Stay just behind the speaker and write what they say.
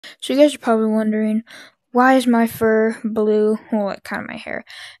So you guys are probably wondering, why is my fur blue? Well, like kind of my hair.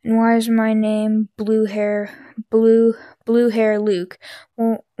 And why is my name Blue Hair Luke?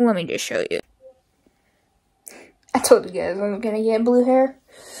 Well, let me just show you. I told you guys I'm gonna get blue hair.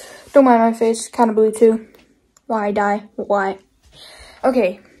 Don't mind my face, kind of blue too. Why dye? Why?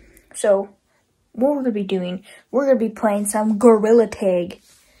 Okay, so what we're gonna be doing, we're gonna be playing some Gorilla Tag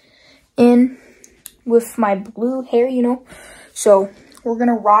in with my blue hair, you know. So we're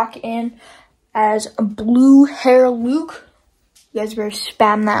gonna rock in as a Blue Hair Luke. You guys better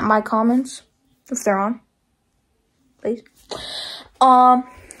spam that in my comments if they're on, please.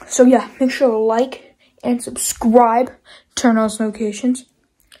 So yeah, make sure to like and subscribe, turn on notifications,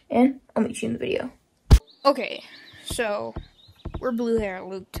 and I'll meet you in the video. Okay, so we're Blue Hair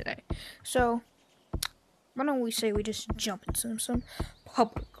Luke today. So why don't we say we just jump into some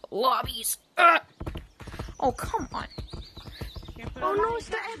public lobbies? Oh, come on. Oh no, it's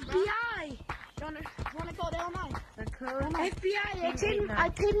the FBI! Wanna call down FBI, I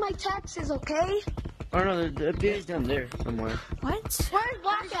paid my taxes, okay? Oh no, the FBI's down there somewhere. What? Where's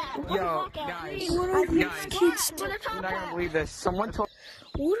Black at? Yo, guys. What are these kids? You're not gonna believe this. Someone told.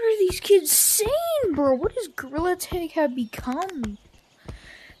 What are these kids saying, bro? What does Gorilla Tag have become?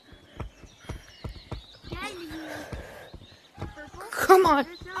 Come on.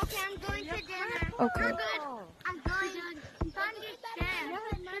 Okay, I'm going to dinner. Okay. I'm going to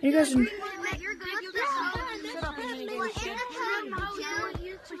You guys are... You're good.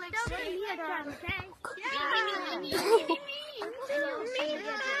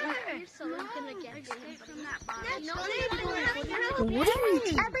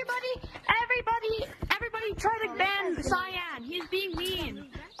 Everybody try to ban Cyan. He's being mean.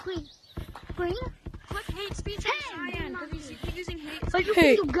 Please. Put hate speech on Cyan because he's using hate. Where do you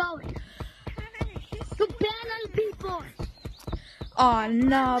think you're going? You ban other people. Aw,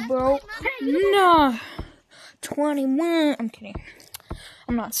 nah, bro. Nah. 21. I'm kidding.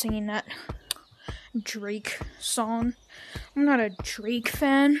 I'm not singing that Drake song. I'm not a Drake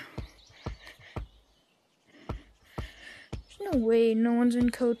fan. There's no way no one's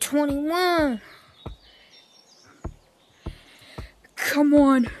in code 21. Come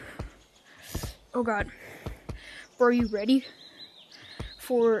on. Oh, God. Bro, are you ready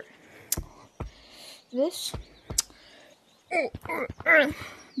for this?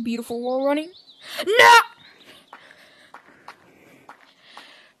 Beautiful wall running. No!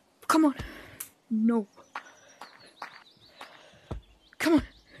 Come on. No. Come on.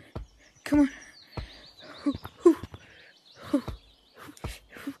 Come on.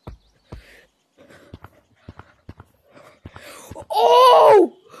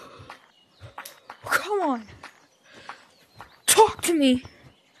 Oh! Come on. Talk to me.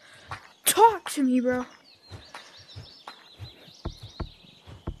 Talk to me, bro.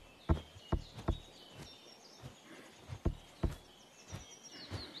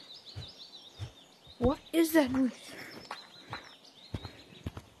 What is that noise?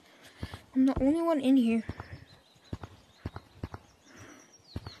 I'm the only one in here.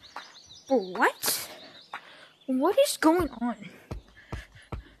 But what? What is going on?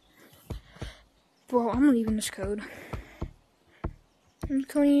 Bro, I'm leaving this code. I'm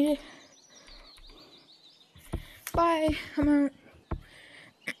going to... Bye. I'm out.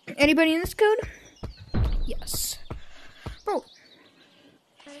 Anybody in this code? Yes. Bro.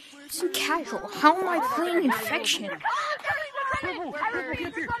 It's casual. How am I playing Infection? Behind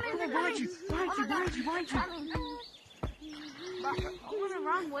you. I went the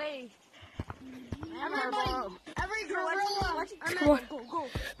wrong way. Every gorilla. Come on.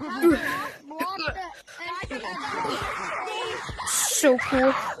 So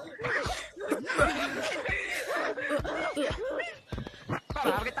cool.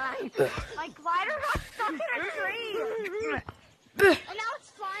 My glider got stuck in a tree. And now it's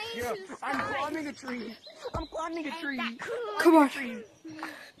flying to the sky. I'm climbing a tree. Come on.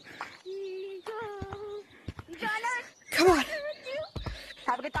 Come on.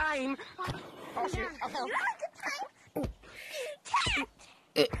 Have a good time. Oh shit.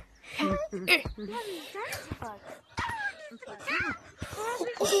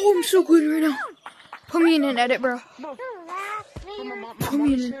 Oh, I'm so good right now. Put me in an edit, bro. Put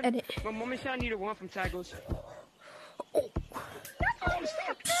me in an edit. My mom is telling you to run from Tigers.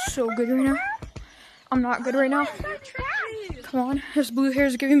 So good right now. I'm not good right now. Come on. This blue hair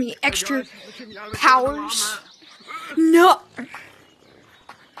is giving me extra powers. No.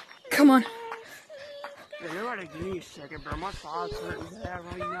 Come on. Give me a second, bro. My thoughts hurting bad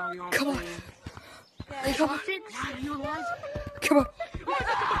right now. You know what Come I'm on. saying? Come on. Come on.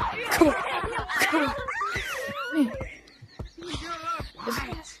 Come on. Come on. Man.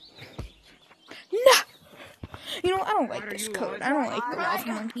 don't like this code. I don't like the lava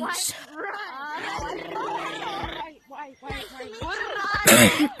monkeys.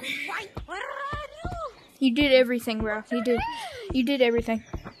 You did everything, bro. You did everything.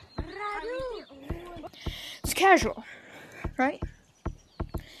 It's casual, right?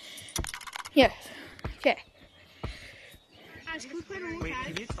 Yeah. Okay. Wait,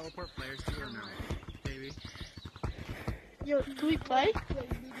 can you teleport players to your mouth, baby? Yo, can we play?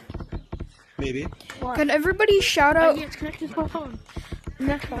 Maybe. What? Can everybody shout out Yeah, it's connected to my phone.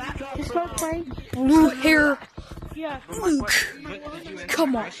 Next one. Just start playing. blue hair Yeah. Luke?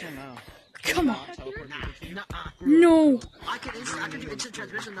 Come on. No. Come on. No. I can do instant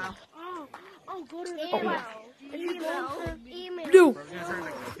transmission now. Oh, go to the email. No.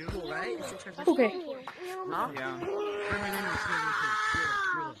 Cool, right? Instant transmission. Okay. No? Yeah.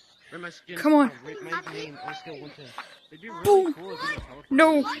 Come on. Boom.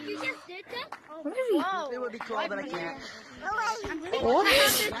 No. It would be cool, but I can't. What?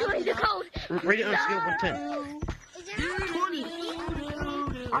 Rate it on a scale of 1 to 10. 20.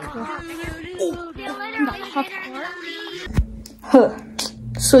 Huh.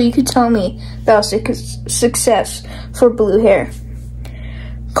 So you could tell me that was a success for blue hair.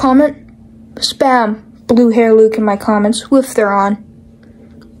 Comment, spam blue hair Luke in my comments if they're on.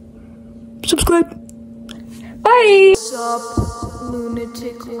 Subscribe. Bye. What's up,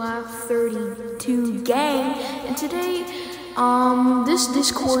 Lunatic Laugh 32 gang? And today, this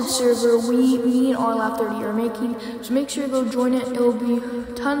Discord server me and our Laugh 30 are making. So make sure to go join it. It'll be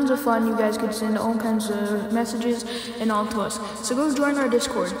tons of fun. You guys could send all kinds of messages and all to us. So go join our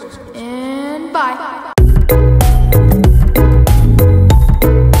Discord. And bye.